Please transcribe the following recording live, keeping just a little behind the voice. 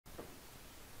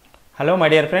Hello my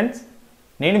dear friends,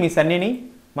 నేను మీ సన్నీని.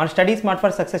 మన study smart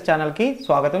for success ఛానల్కి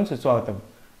స్వాగతం సుస్వాగతం.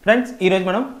 ఫ్రెండ్స్, ఈరోజు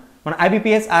మన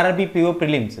IBPS RRB PO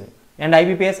prelims and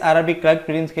IBPS RRB clerk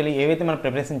ప్రిలిమ్స్కి వెళ్ళి ఏవైతే మనం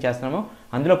ప్రిపరేషన్ చేస్తున్నామో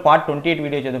అందులో పార్ట్ 28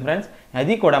 వీడియో చూద్దాం ఫ్రెండ్స్.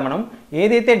 అది కూడా మనం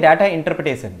ఏదైతే డేటా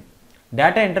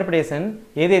ఇంటర్ప్రిటేషన్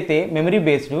ఏదైతే మెమరీ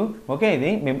బేస్డ్, ఓకే, ఇది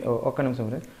ఒక్క నిమిషం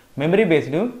ఫ్రెండ్స్, మెమరీ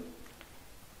బేస్డ్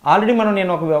ఆల్రెడీ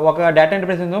నేను ఒక డేటా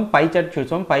ఇంటర్ప్రిటేషన్ పై చార్ట్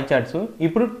చూసాం, పై చార్ట్స్.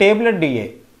 ఇప్పుడు tabular DA,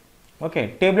 okay,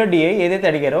 tabular DA ఏదైతే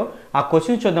అడిగారో ఆ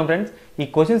క్వశ్చన్స్ చూద్దాం ఫ్రెండ్స్. ఈ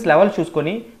క్వశ్చన్స్ లెవెల్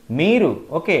చూసుకొని మీరు,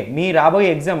 ఓకే, మీ రాబోయే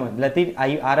ఎగ్జామ్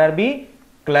RRB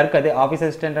క్లర్క్, అదే ఆఫీస్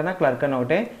అసిస్టెంట్ అన్న క్లర్క్ అన్న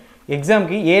ఒకటే,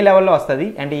 ఎగ్జామ్కి ఏ లెవెల్లో వస్తుంది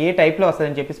అండ్ ఏ టైప్లో వస్తుంది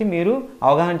అని చెప్పేసి మీరు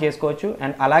అవగాహన చేసుకోవచ్చు.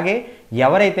 అండ్ అలాగే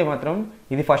ఎవరైతే మాత్రం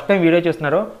ఇది ఫస్ట్ టైం వీడియో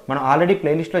చూస్తున్నారో, మనం ఆల్రెడీ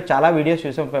ప్లేలిస్ట్లో చాలా వీడియోస్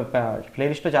చూసాం,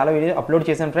 ప్లేలిస్ట్లో చాలా వీడియోస్ అప్లోడ్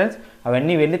చేశాను ఫ్రెండ్స్.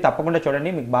 అవన్నీ వెళ్ళి తప్పకుండా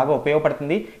చూడండి, మీకు బాగా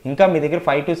ఉపయోగపడుతుంది. ఇంకా మీ దగ్గర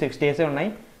 5 to 6 డేసే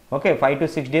ఉన్నాయి, ఓకే, 5 to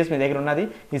 6 డేస్ మీ దగ్గర ఉన్నది.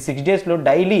 ఈ 6 డేస్లో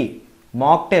డైలీ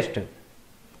మాక్ టెస్ట్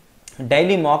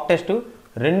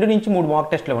 2 నుంచి 3 మాక్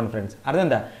టెస్ట్లు ఇవ్వండి ఫ్రెండ్స్.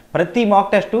 అర్థందా? ప్రతి మాక్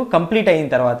టెస్ట్ కంప్లీట్ అయిన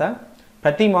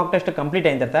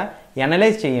తర్వాత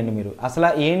ఎనలైజ్ చేయండి మీరు. అసలు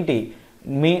ఏంటి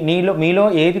మీలో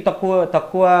ఏది తక్కువ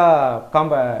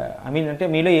అంటే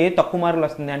మీలో ఏది తక్కువ మార్కులు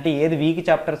వస్తుంది, అంటే ఏది వీక్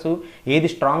చాప్టర్స్, ఏది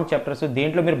స్ట్రాంగ్ చాప్టర్స్,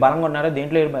 దేంట్లో మీరు బలంగా ఉన్నారో,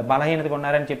 దేంట్లో బలహీనతగా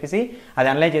ఉన్నారని చెప్పేసి అది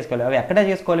అనలైజ్ చేసుకోవాలి. అవి ఎక్కడ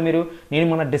చేసుకోవాలి మీరు? నేను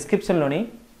మన డిస్క్రిప్షన్లోని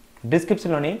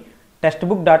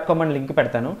textbook.com అని లింక్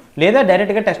పెడతాను, లేదా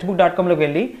డైరెక్ట్గా textbook.comలోకి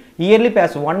వెళ్ళి ఇయర్లీ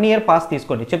పాస్ 1 year పాస్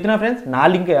తీసుకోండి. చెప్తున్నా ఫ్రెండ్స్, నా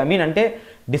లింక్ అంటే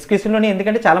డిస్క్రిప్షన్లోనే,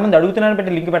 ఎందుకంటే చాలామంది అడుగుతున్నారని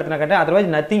పెట్టి లింక్ పెడుతున్నా కంటే, అదర్వైజ్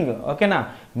నథింగ్, ఓకేనా.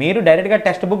 మీరు డైరెక్ట్గా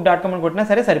textbook.com అని కొట్టినా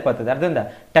సరే సరిపోతుంది. అర్థందా?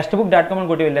 textbook.com అని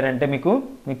కొట్టి వెళ్ళారంటే మీకు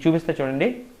చూపిస్తే చూడండి.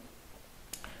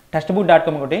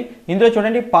 textbook.com ఒకటి, ఇందులో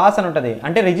చూడండి పాస్ అని ఉంటుంది,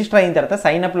 అంటే రిజిస్టర్ అయిన తర్వాత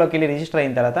సైన్అప్లోకి వెళ్ళి రిజిస్టర్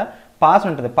అయిన తర్వాత పాస్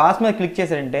ఉంటుంది. పాస్ మీద క్లిక్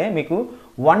చేశారంటే మీకు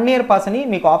 1 year పాస్ అని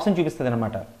మీకు ఆప్షన్ చూపిస్తుంది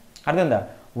అనమాట. అర్థందా?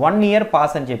 1 year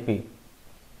పాస్ అని చెప్పి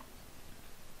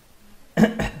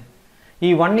ఈ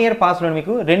 1 year పాస్లో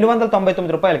మీకు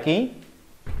 299 రూపాయలకి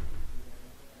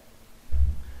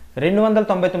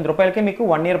మీకు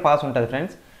 1 year పాస్ ఉంటుంది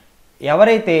ఫ్రెండ్స్.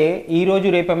 ఎవరైతే ఈరోజు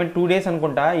రేపు పేమెంట్ 2 days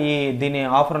అనుకుంటా దీని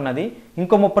ఆఫర్ ఉన్నది,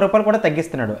 ఇంకో 30 రూపాయలు కూడా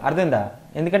తగ్గిస్తున్నాడు. అర్థందా?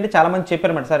 ఎందుకంటే చాలామంది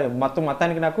చెప్పారన్నమాట, సార్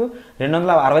మొత్తానికి నాకు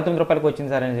 269 రూపాయలకి వచ్చింది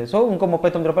సార్ అని. సో ఇంకో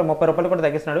 30 రూపాయలు కూడా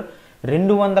తగ్గిస్తున్నాడు.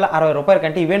 260 రూపాయల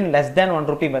కంటే ఈవెన్ లెస్ దాన్ 1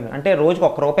 రూపీ, అంటే రోజుకు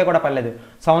 1 రూపాయి కూడా పర్లేదు.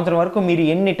 సంవత్సరం వరకు మీరు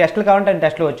ఎన్ని టెస్టులు కావాలంటే అన్ని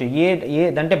టెస్టులు వచ్చు.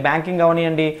 అంటే బ్యాంకింగ్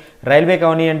కావనివ్వండి, రైల్వే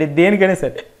కావనివ్వండి, దేనికైనా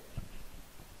సరే.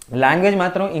 లాంగ్వేజ్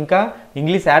మాత్రం ఇంకా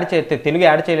ఇంగ్లీష్ తెలుగు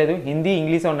యాడ్ చేయలేదు, హిందీ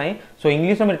ఇంగ్లీష్ ఉన్నాయి. సో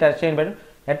ఇంగ్లీష్లో మీరు టెస్ట్ చేయండి. బట్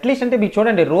అట్లీస్ట్ అంటే మీకు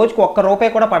చూడండి, రోజుకు 1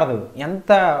 రూపాయి కూడా పడదు,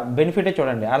 ఎంత బెనిఫిటే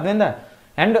చూడండి. అర్థమైందా?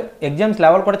 అండ్ ఎగ్జామ్స్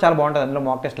లెవెల్ కూడా చాలా బాగుంటుంది అందులో,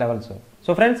 mock test levels. So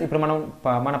friends, ఇప్పుడు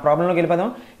మన ప్రాబ్లంలోకి వెళ్ళిపోదాం.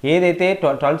 ఏదైతే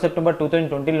 12 September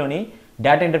 2020లోని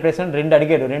డేటా ఇంటర్ప్రిటేషన్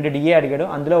 2 డిఏ అడిగాడు.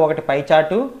 అందులో ఒకటి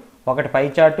పై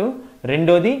చార్టు,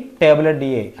 రెండోది టేబులర్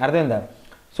డిఏ. అర్థమైందా?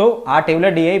 సో ఆ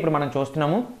టేబులర్ డిఏ ఇప్పుడు మనం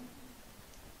చూస్తున్నాము.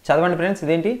 చదవండి ఫ్రెండ్స్.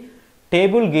 ఇదేంటి?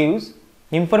 Table gives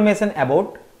information about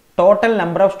total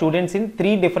number of students in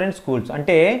 3 different schools.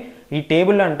 అంటే ఈ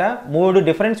టేబుల్లో 3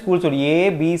 different schools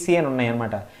ABC అని ఉన్నాయి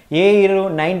అనమాట. ఏ ఇయర్?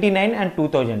 99 and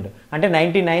 2000. అంటే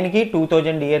 99కి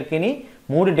 2000 ఇయర్కి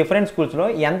 3 different schools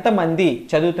ఎంతమంది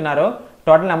చదువుతున్నారో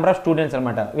టోటల్ నెంబర్ ఆఫ్ స్టూడెంట్స్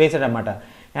అనమాట వేసాడనమాట.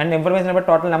 And information about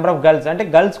total number of girls, అంటే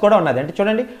గర్ల్స్ కూడా ఉన్నది. అంటే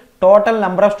చూడండి, టోటల్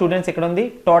నెంబర్ ఆఫ్ స్టూడెంట్స్ ఇక్కడ ఉంది,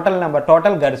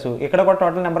 టోటల్ గర్ల్స్ ఇక్కడ కూడా,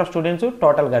 total number of students,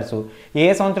 total girls. ఏ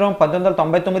సంవత్సరం?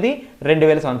 1999,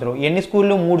 2000 సంవత్సరం. ఎన్ని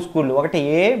స్కూళ్ళు? 3 స్కూళ్ళు, ఒకటి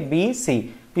ABC,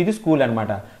 ఇది స్కూల్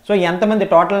అనమాట. సో ఎంతమంది?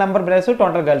 Total number girls,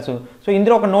 total girls. So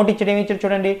ఇందులో ఒక నోట్ ఇచ్చాడు, ఏమి ఇచ్చాడు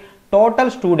చూడండి,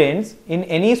 total students in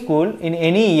any school in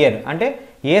any year. అంటే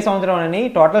ఏ సంవత్సరం అని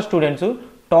టోటల్ స్టూడెంట్స్,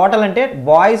 టోటల్ అంటే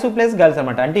బాయ్స్ ప్లస్ గర్ల్స్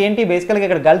అనమాట. అంటే ఏంటి? బేసికల్గా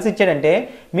ఇక్కడ గర్ల్స్ ఇచ్చాడంటే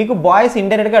మీకు బాయ్స్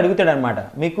ఇండైరెక్ట్గా అడుగుతాడు అనమాట,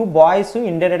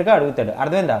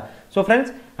 అర్థమైందా? సో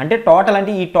ఫ్రెండ్స్, అంటే టోటల్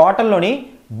అంటే ఈ టోటల్లోని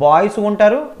బాయ్స్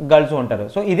ఉంటారు, గర్ల్స్ ఉంటారు.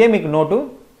 సో ఇదే మీకు నోటు.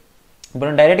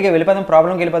 ఇప్పుడు డైరెక్ట్గా వెళ్ళిపోదాం,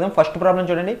 ప్రాబ్లంకి వెళ్ళిపోదాం. ఫస్ట్ ప్రాబ్లం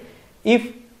చూడండి. If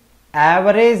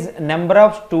average number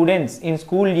of students in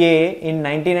school A in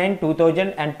 99, 2000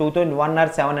 and 2001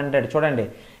 are 700. చూడండి,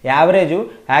 యావరేజ్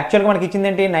యాక్చువల్గా మనకి ఇచ్చింది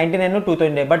ఏంటి? 99,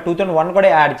 2000, బట్ 2001 కూడా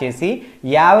యాడ్ చేసి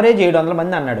యావరేజ్ 700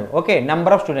 మంది అన్నాడు. Okay,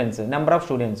 number of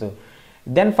students.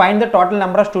 Then find the total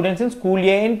number of students in school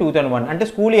A in 2001. అంటే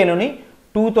స్కూల్ ఏలోని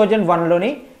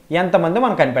 2001లోని ఎంతమంది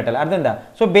మనం కనిపెట్టాలి. అర్థందా?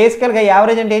 సో బేసికల్గా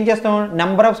యావరేజ్ అంటే ఏం చేస్తాం?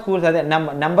 నెంబర్ ఆఫ్ స్కూల్స్, అదే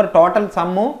number total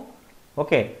some,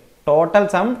 okay, total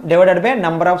some divided by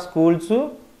number of schools,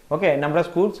 okay, number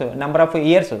of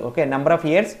years, okay, number of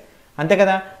years, అంతే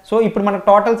కదా. సో ఇప్పుడు మనకు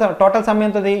టోటల్ సమ్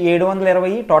ఎంత?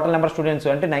 720 టోటల్ నెంబర్ స్టూడెంట్స్.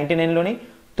 అంటే 99లోని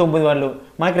 900,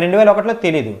 మనకి 2001లో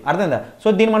తెలియదు. అర్థందా? సో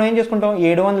దీన్ని మనం ఏం చేసుకుంటాం?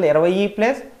 720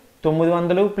 plus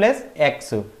 900 plus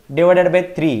X divided by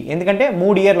 3 ఎందుకంటే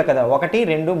 3 ఇయర్లు కదా 1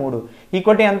 2 3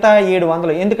 ఈక్వల్ టు ఎంత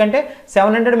 700 ఎందుకంటే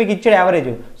 700 మీకు ఇచ్చాడు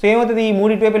యావరేజ్ సో ఏమవుతుంది ఈ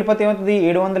 3 ఇటువైపు వెళ్ళిపోతే ఏమవుతుంది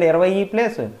 720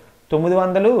 plus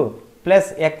 900 plus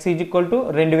X is equal to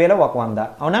 2100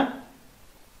 అవునా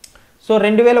సో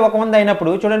 2100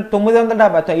 అయినప్పుడు చూడండి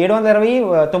 970 720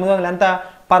 900 ఎంత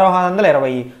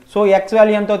 1620 సో ఎక్స్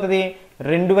వాల్యూ ఎంత అవుతుంది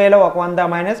 2100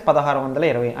 మైనస్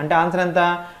 1620 అంటే ఆన్సర్ ఎంత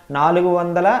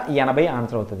 480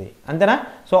 ఆన్సర్ అవుతుంది అంతేనా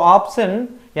సో ఆప్షన్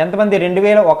ఎంతమంది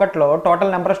 2001లో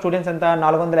టోటల్ నెంబర్ ఆఫ్ స్టూడెంట్స్ ఎంత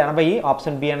 480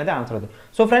 ఆప్షన్ బి అనేది ఆన్సర్ అవుతుంది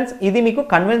సో ఫ్రెండ్స్ ఇది మీకు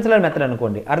కన్వెన్షనల్ మెథడ్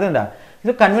అనుకోండి అర్థమైందా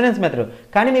ఇది కన్వెనెన్స్ మెథడ్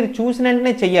కానీ మీరు చూసిన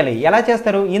వెంటనే చెయ్యాలి ఎలా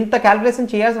చేస్తారు ఇంత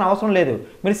క్యాలిక్యులేషన్ చేయాల్సిన అవసరం లేదు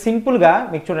మీరు సింపుల్గా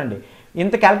మీకు చూడండి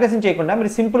ఇంత క్యాలిక్యులేషన్ చేయకుండా మీరు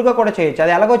సింపుల్గా కూడా చేయొచ్చు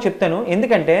అది ఎలాగో చెప్తాను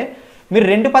ఎందుకంటే మీరు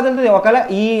రెండు పద్ధతులు ఒకవేళ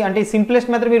ఈ అంటే సింప్లెస్ట్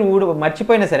మెథడ్ మీరు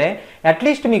మర్చిపోయినా సరే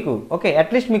అట్లీస్ట్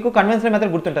మీకు కన్వెన్షనల్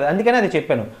మెథడ్ గుర్తుంటుంది అందుకని అది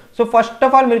చెప్పాను సో ఫస్ట్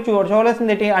ఆఫ్ ఆల్ మీరు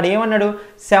చూడాల్సింది ఏంటి అది ఏమన్నాడు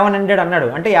 700 అన్నాడు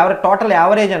అంటే టోటల్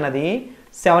యావరేజ్ అన్నది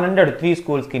 700 3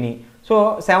 స్కూల్స్కి సో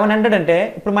 700 అంటే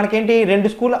ఇప్పుడు మనకేంటి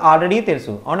 2 స్కూల్ ఆల్రెడీ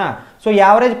తెలుసు అవునా సో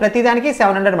యావరేజ్ ప్రతిదానికి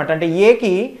 700 అనమాట అంటే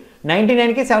ఏకి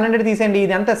 99కి 700 తీసేయండి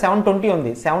ఇది ఎంత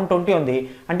 720 ఉంది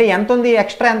అంటే ఎంత ఉంది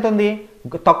ఎక్స్ట్రా ఎంత ఉంది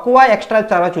తక్కువ ఎక్స్ట్రా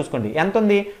చాలా చూసుకోండి ఎంత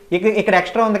ఉంది ఇక్కడ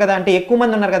ఎక్స్ట్రా ఉంది కదా అంటే ఎక్కువ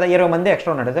మంది ఉన్నారు కదా 20 మంది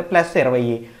ఎక్స్ట్రా ఉన్నారు ప్లస్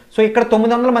 20 సో ఇక్కడ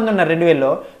 900 మంది ఉన్నారు 2000లో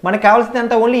మనకు కావాల్సింది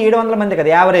ఎంత ఓన్లీ 700 మంది కదా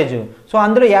యావరేజ్ సో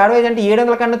అందులో యావరేజ్ అంటే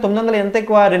 700 కన్నా 900 ఎంత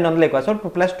ఎక్కువ 200 ఎక్కువ సో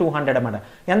ప్లస్ 200 అన్నమాట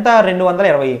ఎంత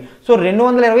 220 సో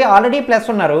 220 ఆల్రెడీ ప్లస్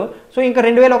ఉన్నారు సో ఇంకా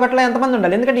 2001లో ఎంతమంది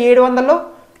ఉండాలి ఎందుకంటే 700లో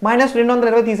మైనస్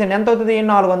 220 తీసేయండి ఎంత అవుతుంది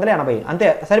 480 అంతే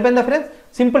సరిపోయిందా ఫ్రెండ్స్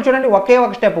సింపుల్ చూడండి ఒకే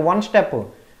ఒక స్టెప్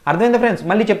అర్థమైందా ఫ్రెండ్స్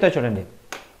మళ్ళీ చెప్తా చూడండి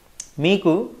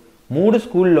మీకు 3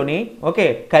 స్కూల్లోని ఓకే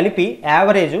కలిపి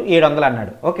యావరేజ్ 700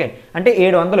 అన్నాడు ఓకే అంటే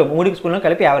 700 3 స్కూల్లో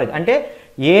కలిపి యావరేజ్ అంటే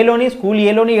స్కూల్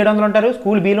ఏలోని 700 ఉంటారు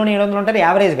స్కూల్ బిలోని 700 ఉంటారు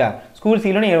యావరేజ్గా స్కూల్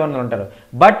సిలోని 700 ఉంటారు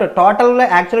బట్ టోటల్లో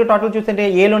యాక్చువల్గా టోటల్ చూస్తుంటే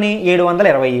ఏలోని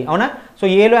 720 అవునా సో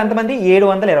ఏలో ఎంతమంది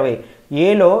 720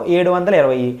 ఏలో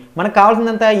 720 మనకు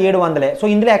కావాల్సిందంతా 700 సో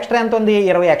ఇందులో ఎక్స్ట్రా ఎంత ఉంది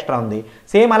 20 ఎక్స్ట్రా ఉంది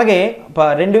సేమ్ అలాగే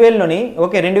 2000లోని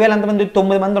ఓకే 2000 ఎంతమంది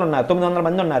 900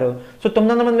 మంది ఉన్నారు సో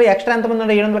 900 మందిలో ఎక్స్ట్రా ఎంతమంది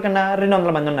ఉన్నారు 700 కన్నా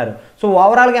 200 మంది ఉన్నారు సో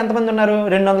ఓవరాల్గా ఎంతమంది ఉన్నారు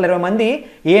 220 మంది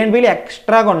ఏ అండ్ బిలు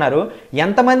ఎక్స్ట్రాగా ఉన్నారు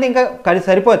ఎంతమంది ఇంకా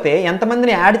సరిపోతే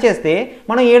ఎంతమందిని యాడ్ చేస్తే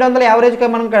మనం 700 యావరేజ్గా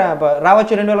మనం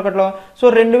రావచ్చు 2001లో సో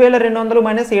 2200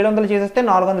 మైనస్ 700 చేసేస్తే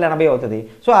 480 అవుతుంది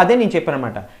సో అదే నేను చెప్పాను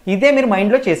అనమాట ఇదే మీరు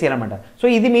మైండ్లో చేసేయాలన్నమాట సో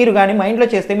ఇది మీరు కానీ మైండ్లో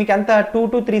చేస్తే మీకు ఎంత 2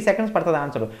 to 3 సెకండ్స్ పడుతుంది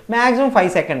ఆన్సర్ మ్యాక్సిమం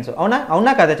 5 సెకండ్స్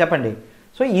అవునా కదా చెప్పండి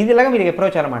సో ఇదిలాగా మీరు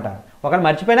అప్రోచ్ అనమాట ఒకవేళ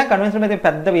మర్చిపోయినా కన్వెన్షన్ అయితే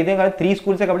పెద్ద ఇదేం కాదు 3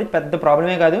 స్కూల్సే కాబట్టి పెద్ద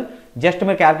ప్రాబ్లమే కాదు జస్ట్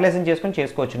మీరు క్యాల్కులేషన్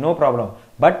చేసుకోవచ్చు నో ప్రాబ్లం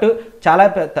బట్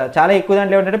చాలా ఎక్కువ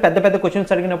దాంట్లో ఏంటంటే పెద్ద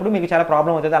క్వశ్చన్స్ అడిగినప్పుడు మీకు చాలా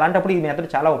ప్రాబ్లం అవుతుంది అలాంటప్పుడు ఈ మెథడ్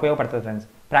చాలా ఉపయోగపడుతుంది ఫ్రెండ్స్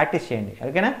ప్రాక్టీస్ చేయండి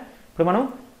ఓకేనా ఇప్పుడు మనం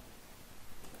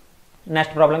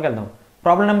నెక్స్ట్ ప్రాబ్లంకి వెళ్దాం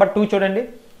ప్రాబ్లం నెంబర్ 2 చూడండి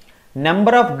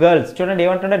నెంబర్ ఆఫ్ గర్ల్స్ చూడండి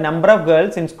ఏమంటుంటే number of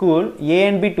girls in school A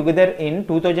and B together in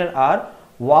 2000 are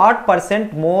what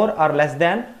 % more or less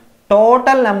than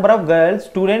total number of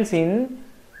students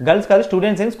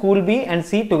in school B and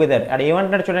C together అది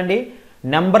ఏమంటున్నాడు చూడండి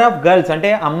number of girls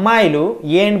అంటే అమ్మాయిలు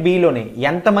ఏ and బిలోనే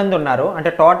ఎంతమంది ఉన్నారో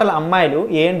అంటే total అమ్మాయిలు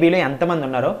ఏ and below ఎంతమంది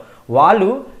ఉన్నారో వాళ్ళు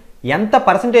ఎంత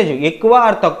పర్సంటేజ్ ఎక్కువ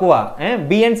ఆర్ తక్కువ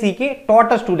బి అండ్ సికి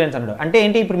టోటల్ స్టూడెంట్స్ అన్నాడు అంటే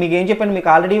ఏంటి ఇప్పుడు మీకు ఏం చెప్పాను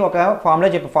మీకు ఆల్రెడీ ఒక ఫార్ములా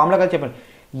చెప్పాను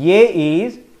ఏ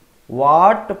is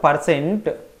what %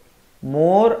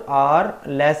 more or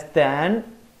less than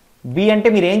B అంటే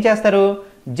మీరు ఏం చేస్తారు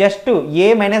జస్ట్ ఏ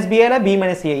మైనస్ బి అలా బి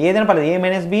మైనస్ ఏ ఏదైనా పర్లేదు ఏ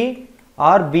minus B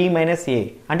R B minus ఏ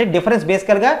అంటే డిఫరెన్స్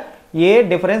బేసికల్గా a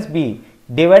difference B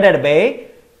divided by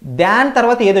దాని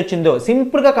తర్వాత ఏది వచ్చిందో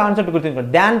సింపుల్గా కాన్సెప్ట్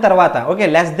గుర్తుంచుకోండి దాని తర్వాత okay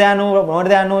less Dan more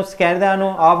Dan square Dan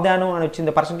of దాను అని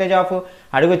వచ్చింది పర్సంటేజ్ ఆఫ్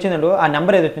అడిగి వచ్చిందో ఆ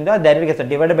నెంబర్ ఏది వచ్చిందో అది డైరెక్ట్గా ఇస్తారు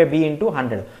divided by B into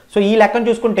 100 so ఈ లెక్కను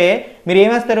చూసుకుంటే మీరు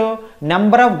ఏమేస్తారు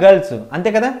నెంబర్ ఆఫ్ గర్ల్స్ అంతే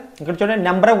కదా ఇక్కడ చూడండి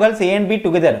number of girls A and B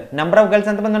together number of girls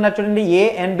ఎంతమంది ఉన్నారు చూడండి ఏ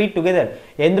అండ్ బి టుగెదర్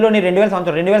ఎందులోని 2000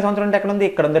 సంవత్సరం అంటే ఎక్కడ ఉంది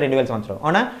ఇక్కడ ఉంది 2000 సంవత్సరం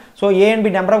అవునా so A and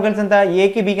be number of girls ఎంత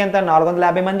ఏకి బికి ఎంత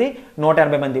 450 మంది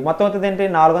 180 మంది మొత్తం అవుతుంది ఏంటి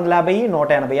 450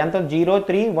 180 ఎంత 0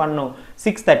 3 1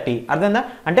 630 అర్థమైందా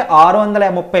అంటే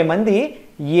 630 మంది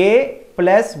ఏ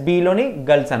ప్లస్ బిలోని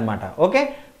గర్ల్స్ అనమాట ఓకే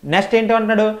నెక్స్ట్ ఏంటో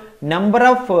అంటున్నాడు నెంబర్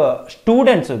ఆఫ్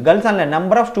స్టూడెంట్స్ గర్ల్స్ అనలే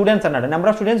నెంబర్ ఆఫ్ స్టూడెంట్స్ అన్నాడు number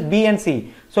of students B and C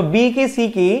so బికి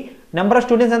సికి నెంబర్ ఆఫ్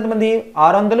స్టూడెంట్స్ ఎంతమంది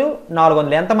 600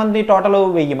 400 ఎంతమంది టోటల్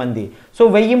 1000 మంది సో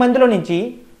 1000 మందిలో నుంచి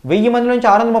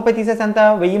 630 తీసేస్తే ఎంత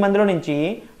 1000 మందిలో నుంచి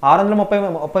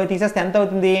 630 తీసేస్తే ఎంత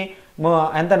అవుతుంది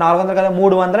ఎంత 400 కదా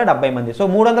 370 మంది సో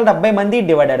 370 మంది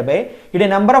డివైడెడ్ బై ఇది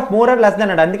number of more or less than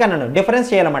అన్నాడు అందుకే అన్నాను డిఫరెన్స్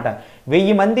చేయాలన్నమాట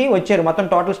 1000 మంది వచ్చారు మొత్తం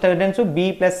టోటల్ స్టూడెంట్స్ బి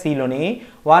ప్లస్ సిలోని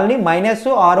వాళ్ళని మైనస్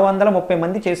 630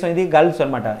 మంది చేసాం ఇది గర్ల్స్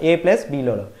అనమాట ఏ ప్లస్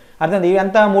బిలో అర్థం ఇది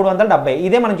ఎంత 370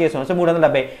 ఇదే మనం చేసాం. సో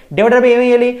 370 డివైడెడ్ బై ఏమి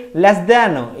వేయాలి లెస్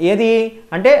దాన్ ఏది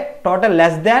అంటే total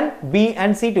less than B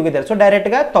and C together. So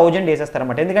డైరెక్ట్గా 1000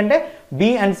 వేసేస్తారన్నమాట. ఎందుకంటే B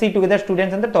and C together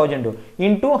students అంతా 1000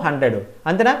 ఇంటూ 100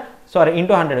 అంతేనా సారీ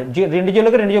ఇంటూ 100 2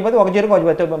 జీరోకి 2 జీరో పోతే 1 జీరోకి 1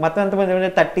 పోతే మొత్తం ఎంత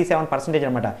 37%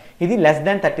 అనమాట. ఇది లెస్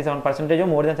దాన్ 37%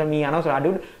 మోర్ దాన్ 7 మీ అనవసరం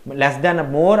అడు less than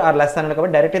more or less అన్నది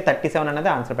కాబట్టి డైరెక్ట్ 37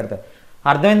 అనేది ఆన్సర్ పెడతారు.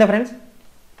 అర్థమైందా ఫ్రెండ్స్?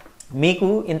 మీకు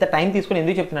ఇంత టైం తీసుకుని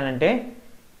ఎందుకు చెప్తున్నానంటే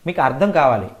మీకు అర్థం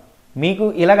కావాలి. మీకు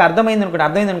ఇలాగ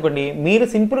అర్థమైంది అనుకోండి మీరు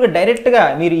సింపుల్గా డైరెక్ట్గా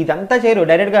మీరు ఇదంతా చేయరు.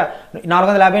 డైరెక్ట్గా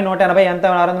 450 180 ఎంత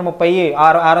 630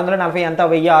 640 ఎంత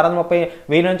 1000 630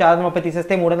 1000 నుంచి 630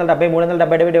 తీసేస్తే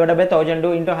 370 డివైడ్ బై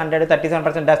 1000 ఇంటూ 100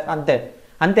 37%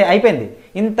 అంతే అయిపోయింది.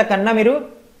 ఇంతకన్నా మీరు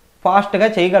ఫాస్ట్గా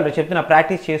చేయగలరు చెప్తున్నా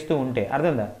ప్రాక్టీస్ చేస్తూ ఉంటే.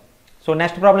 అర్థందా? సో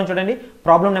నెక్స్ట్ ప్రాబ్లం చూడండి.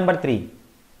 Problem number 3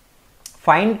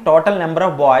 find total number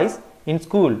of boys in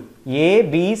school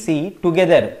ABC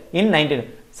together in 19.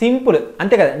 Simple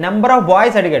అంతే కదా. నెంబర్ ఆఫ్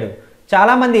బాయ్స్ అడిగాడు.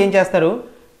 చాలామంది ఏం చేస్తారు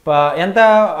ఎంత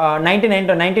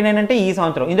 99 అంటే ఈ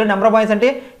సంవత్సరం. ఇందులో నెంబర్ ఆఫ్ బాయ్స్ అంటే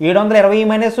 720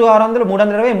 మైనస్ 600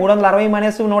 320 360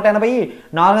 మైనస్ 180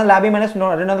 450 మైనస్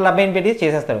 270 పెట్టి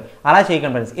చేసేస్తారు. అలా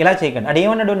చేయకండి ఫ్రెండ్స్, ఇలా చేయకండి. అది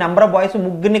ఏమన్నాడు నెంబర్ ఆఫ్ బాయ్స్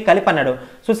ముగ్గురిని కలిపి అన్నాడు.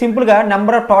 సో సింపుల్గా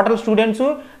number of total students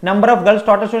number of girls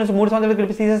total students 3 సంవత్సరాలు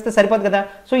కలిపి తీసేస్తే సరిపోదు కదా.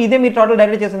 సో ఇదే మీరు టోటల్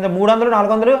డైరెక్ట్ చేస్తుంది 300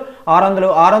 400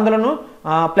 600 600ను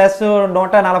ప్లస్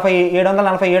 140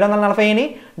 740ని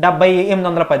 70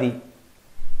 810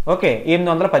 ఓకే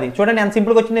 810 చూడండి ఎంత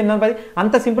సింపుల్గా వచ్చింది 810.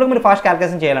 అంత సింపుల్గా మీరు ఫాస్ట్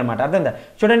క్యాల్కులేషన్ చేయాలన్నమాట. అర్థందా?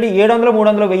 చూడండి 700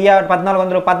 300 1000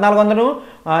 1400 1400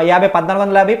 50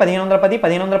 1450 1510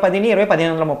 1510ని 20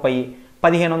 1530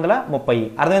 1530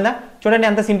 అర్థమైందా? చూడండి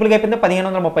ఎంత సింపుల్గా అయిపోయిందో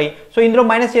 1530. సో ఇందులో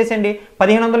మైనస్ చేసేయండి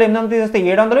 1500 800 తీసేస్తే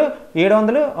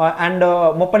 700 అండ్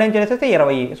 30 నుంచి చేసేస్తే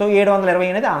 20. సో 720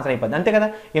 అనేది ఆన్సర్ అయిపోద్ది అంతే కదా.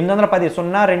 810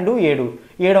 0 2 7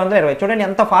 720 చూడండి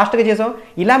ఎంత ఫాస్ట్గా చేసాం.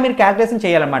 ఇలా మీరు క్యాల్కులేషన్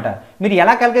చేయాలన్నమాట. మీరు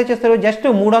ఎలా క్యాల్కులేట్ చేస్తారు జస్ట్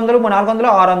 300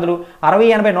 400 600 60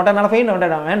 80 140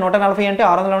 140 అంటే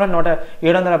 600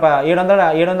 740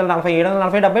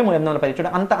 70 810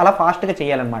 చూడండి అంత అలా ఫాస్ట్గా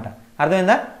చేయాలన్నమాట.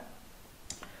 అర్థమైందా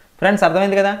ఫ్రెండ్స్?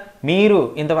 అర్థమైంది కదా. మీరు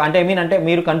ఇంత అంటే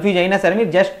మీరు కన్ఫ్యూజ్ అయినా సరే మీరు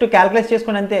జస్ట్ క్యాల్కులేట్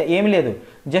చేసుకోండి అంతే, ఏమి లేదు.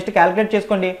 జస్ట్ క్యాల్కులేట్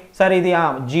చేసుకోండి. సార్ ఇది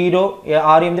 0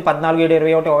 6 8 14 7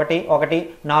 21 1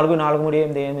 4 4 3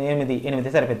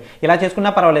 8 సరిపోయింది. ఇలా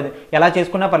చేసుకున్నా పర్వాలేదు, ఎలా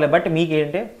చేసుకున్నా పర్లేదు. బట్ మీకు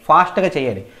ఏంటంటే ఫాస్ట్గా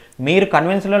చేయాలి. మీరు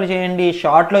కన్వెన్షన్లో చేయండి,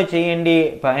 షార్ట్లో చేయండి,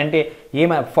 అంటే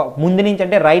ముందు నుంచి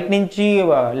అంటే రైట్ నుంచి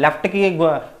లెఫ్ట్కి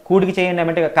కూడికి చేయండి,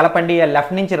 అంటే కలపండి,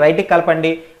 లెఫ్ట్ నుంచి రైట్కి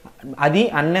కలపండి. అది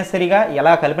అన్నెసరీగా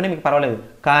ఎలా కలిపినా మీకు పర్వాలేదు,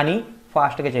 కానీ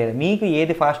ఫాస్ట్గా చేయాలి. మీకు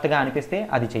ఏది ఫాస్ట్గా అనిపిస్తే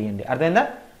అది చేయండి. అర్థమైందా?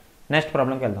 నెక్స్ట్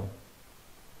ప్రాబ్లంకి వెళ్దాం.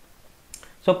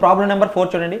 సో ప్రాబ్లం నెంబర్ 4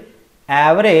 చూడండి.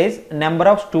 Average number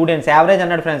of students, average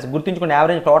అన్నాడు ఫ్రెండ్స్, గుర్తుంచుకోండి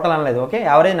యావరేజ్ టోటల్ అనలేదు. Okay,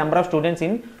 average number of students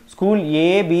in school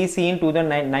ABC in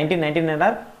 2019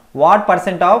 are what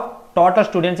percent of total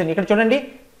students in. ఇక్కడ చూడండి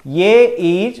ఏ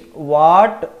is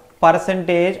what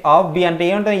percentage of B అంటే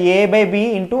ఏమంటుంది ఏ by B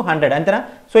into 100 అంతేనా.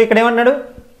 So ఇక్కడ ఏమన్నాడు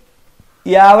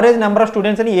యావరేజ్ నెంబర్ ఆఫ్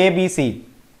స్టూడెంట్స్ అని ABC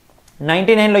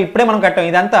 99లో ఇప్పుడే మనం కట్టాం.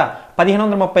 ఇదంతా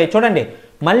 1530. చూడండి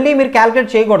మళ్ళీ మీరు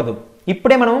క్యాల్కులేట్ చేయకూడదు.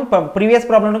 ఇప్పుడే మనం ప్రీవియస్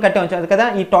ప్రాబ్లమ్ కట్టాం కదా.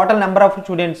 ఈ టోటల్ నెంబర్ ఆఫ్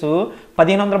స్టూడెంట్స్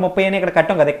 1530 అని ఇక్కడ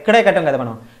కట్టాం కదా, ఇక్కడే కట్టాం కదా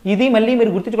మనం. ఇది మళ్ళీ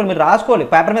మీరు గుర్తుంచుకోండి, మీరు రాసుకోవాలి,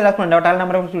 పేపర్ మీద రాసుకోండి total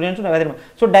number of students.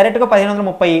 So డైరెక్ట్గా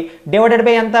 1530 డివైడెడ్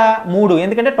బై ఎంత 3,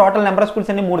 ఎందుకంటే టోటల్ నెంబర్ ఆఫ్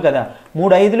స్కూల్స్ అన్ని 3 కదా.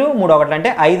 3 5 3 1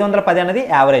 అంటే 510 అనేది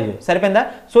యావరేజ్ సరిపోయిందా.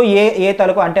 సో ఏ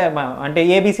తాలూకు అంటే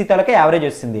ఏబిసి తాలూకు యావరేజ్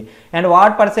వస్తుంది. And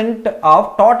what percent of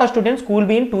total students school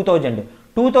be in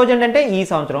 2000 అంటే ఈ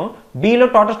సంవత్సరం. బిలో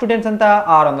టోటల్ స్టూడెంట్స్ అంతా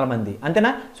 600 మంది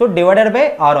అంతేనా. So divided by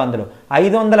 600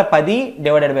 510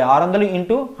 divided by 600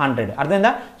 into 100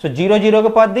 అర్థమైందా. సో 0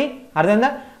 0కి పోద్ది అర్థమైందా.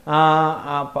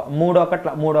 3 1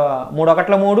 3 3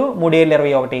 7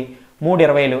 21 3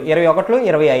 20 21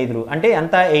 25 అంటే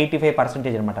ఎంత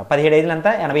 85% అనమాట. 17 5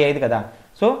 అంతా 85 కదా.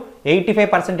 సో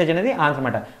 85% అనేది ఆన్సర్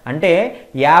అనమాట. అంటే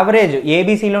యావరేజ్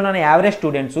ఏబిసిలో ఉన్న average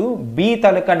students B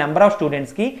taluka number of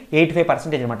స్టూడెంట్స్కి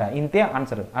 85% అనమాట. ఇంతే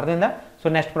ఆన్సర్. అర్థమైందా. సో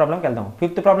నెక్స్ట్ ప్రాబ్లంకి వెళ్దాం.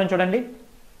 5th ప్రాబ్లం చూడండి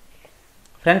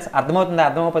ఫ్రెండ్స్. అర్థమవుతుందా?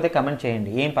 అర్థమైపోతే కమెంట్ చేయండి,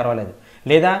 ఏం పర్వాలేదు.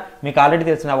 లేదా మీకు ఆల్రెడీ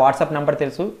తెలుసు నా వాట్సాప్ నెంబర్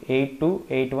తెలుసు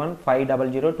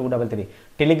 8281500233.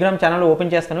 టెలిగ్రామ్ ఛానల్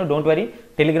ఓపెన్ చేస్తాను, డోంట్ వరీ.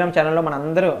 టెలిగ్రామ్ ఛానల్లో మన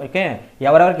అందరూ ఓకే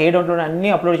ఎవరెవరికి ఏ డౌట్లు అన్నీ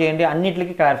అప్లోడ్ చేయండి,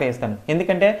 అన్నింటికి క్లారిఫై చేస్తాను.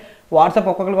 ఎందుకంటే వాట్సాప్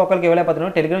ఒక్కొక్కరికి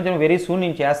ఇవ్వలేకపోతున్నాను. టెలిగ్రామ్ ఛానల్ వెరీ సూన్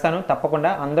నేను చేస్తాను, తప్పకుండా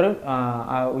అందరూ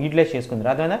యూటిలైజ్ చేసుకుంటారు.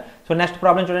 అర్థమైందా. సో నెక్స్ట్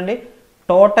ప్రాబ్లం చూడండి.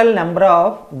 Total number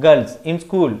of girls in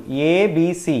school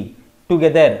ABC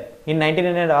together in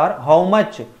 1999 are how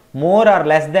much more or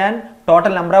less than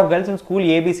total number of girls in school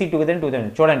ABC 2000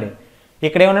 చూడండి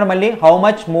ఇక్కడ ఏమన్నాడు మళ్ళీ how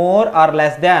much more or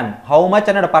less than. How much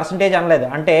అన్నాడు, percentage అనలేదు.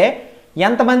 అంటే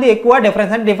ఎంతమంది ఎక్కువ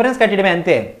difference అంటే డిఫరెన్స్ కట్టడమే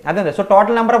అంతే అదే. So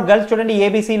total number of girls చూడండి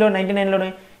ఏబీసీలో 99లోనే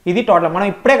ఇది టోటల్ మనం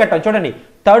ఇప్పుడే కట్టాం చూడండి.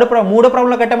 మూడో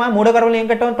ప్రాబ్లంలో కట్టామా, మూడో ప్రాబ్లంలో ఏం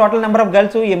కట్టాం, total number of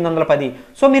girls 810.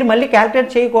 So మీరు మళ్ళీ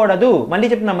క్యాలిక్యులేట్ చేయకూడదు, మళ్ళీ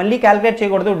చెప్తున్నా మళ్ళీ క్యాలిక్యులేట్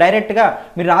చేయకూడదు, డైరెక్ట్గా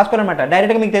మీరు రాసుకోవాలన్నమాట.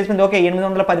 డైరెక్ట్గా మీకు తెలిసిపోయింది ఓకే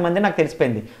 810 మంది నాకు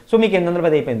తెలిసిపోయింది, సో మీకు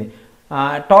 810 అయిపోయింది.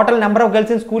 Total number of girls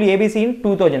in school ABC in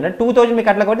 2000 మీకు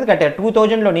అట్లా కొట్టి కట్టారు.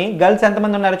 2000లోని గర్ల్స్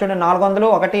ఎంతమంది ఉన్నారు చూడండి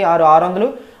 400 1 6 600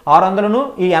 600ను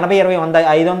ఈ 80 20 100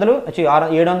 500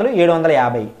 700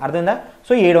 750 అర్థమైందా.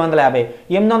 సో 750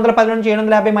 810 నుంచి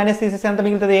 750 మైనస్ తీసేసి ఎంత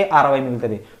మిగులుతుంది 60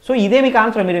 మిగులుతుంది. సో ఇదే మీకు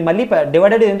ఆన్సర్. మీరు మళ్ళీ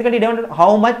డివైడెడ్ ఎందుకంటే డివైడెడ్ హౌ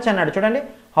మచ్ అన్నాడు చూడండి,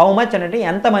 హౌ మచ్ అంటే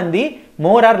ఎంతమంది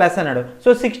మోర్ ఆర్ లెస్ అన్నాడు. సో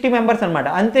 60 మెంబర్స్ అనమాట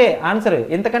అంతే ఆన్సర్,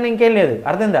 ఎంతకన్నా ఇంకేం లేదు.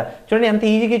 అర్థమైందా చూడండి ఎంత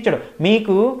ఈజీగా ఇచ్చాడు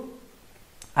మీకు.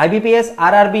 IBPS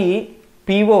RRB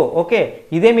PO ఓకే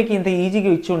ఇదే మీకు ఇంత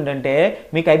ఈజీగా ఇచ్చి ఉండంటే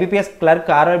మీకు IBPS క్లర్క్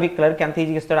RRB క్లర్క్ ఎంత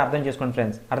ఈజీగా ఇస్తాడో అర్థం చేసుకోండి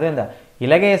ఫ్రెండ్స్. అర్థమైందా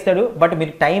ఇలాగే ఇస్తాడు. బట్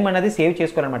మీరు టైం అనేది సేవ్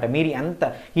చేసుకోవాలన్నమాట. మీరు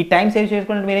ఎంత ఈ టైం సేవ్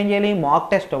చేసుకోవాలంటే మీరు ఏం చేయాలి,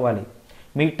 మాక్ టెస్ట్ అవ్వాలి.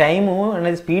 మీకు టైము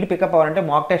అనేది స్పీడ్ పికప్ అవ్వాలంటే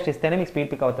మాక్ టెస్ట్ ఇస్తేనే మీకు స్పీడ్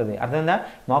పిక్ అవుతుంది. అర్థమైందా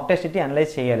మాక్ టెస్ట్ ఇట్టి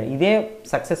అనలైజ్ చేయాలి. ఇదే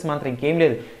సక్సెస్ మాత్రం ఇంకేం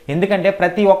లేదు. ఎందుకంటే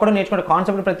ప్రతి ఒక్కడు నేర్చుకుంటారు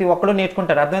కాన్సెప్ట్, ప్రతి ఒక్కడు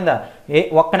నేర్చుకుంటారు. అర్థమైందా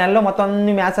ఒక్క నెలలో మొత్తం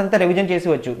అన్ని మ్యాథ్స్ అంతా రివిజన్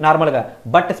చేసేవచ్చు నార్మల్గా.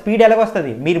 బట్ స్పీడ్ ఎలాగ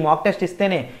వస్తుంది, మీరు మాక్ టెస్ట్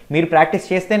ఇస్తేనే మీరు ప్రాక్టీస్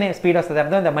చేస్తేనే స్పీడ్ వస్తుంది.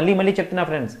 అర్థమైందా మళ్ళీ మళ్ళీ చెప్తున్నా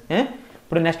ఫ్రెండ్స్.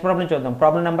 ఇప్పుడు నెక్స్ట్ ప్రాబ్లం చూద్దాం.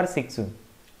 Problem number 6.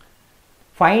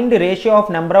 Find ratio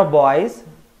of number of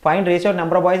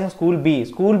boys in school B.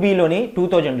 School బిలోని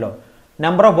 2000లో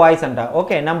number of boys అంట.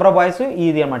 ఓకే నెంబర్ ఆఫ్ బాయ్స్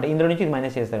ఇది అనమాట, ఇందులో నుంచి ఇది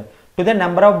మైనస్ చేస్తారు. To the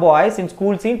number of boys in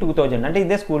school C 2000 అంటే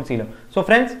ఇదే స్కూల్ సిలో. సో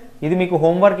ఫ్రెండ్స్ ఇది మీకు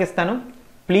హోంవర్క్ ఇస్తాను,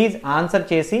 ప్లీజ్ ఆన్సర్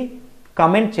చేసి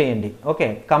కమెంట్ చేయండి. ఓకే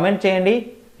కమెంట్ చేయండి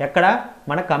ఎక్కడ,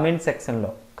 మన కమెంట్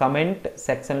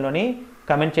సెక్షన్లోని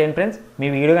కమెంట్ చేయండి ఫ్రెండ్స్. మీ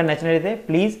వీడియో కానీ నచ్చినట్లయితే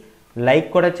ప్లీజ్ లైక్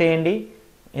కూడా చేయండి,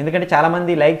 ఎందుకంటే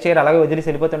చాలామంది లైక్ చేయరు అలాగే వదిలేసి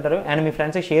వెళ్ళిపోతుంటారు. అండ్ మీ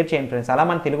ఫ్రెండ్స్కి షేర్ చేయండి ఫ్రెండ్స్, అలా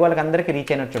మన తెలుగు వాళ్ళకి అందరికీ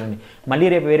రీచ్ అయినట్టు చూడండి. మళ్ళీ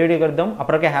రేపు వేరే వీడియో కలుద్దాం.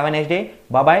 అప్పటికే have a nice day,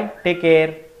 bye, take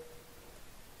care.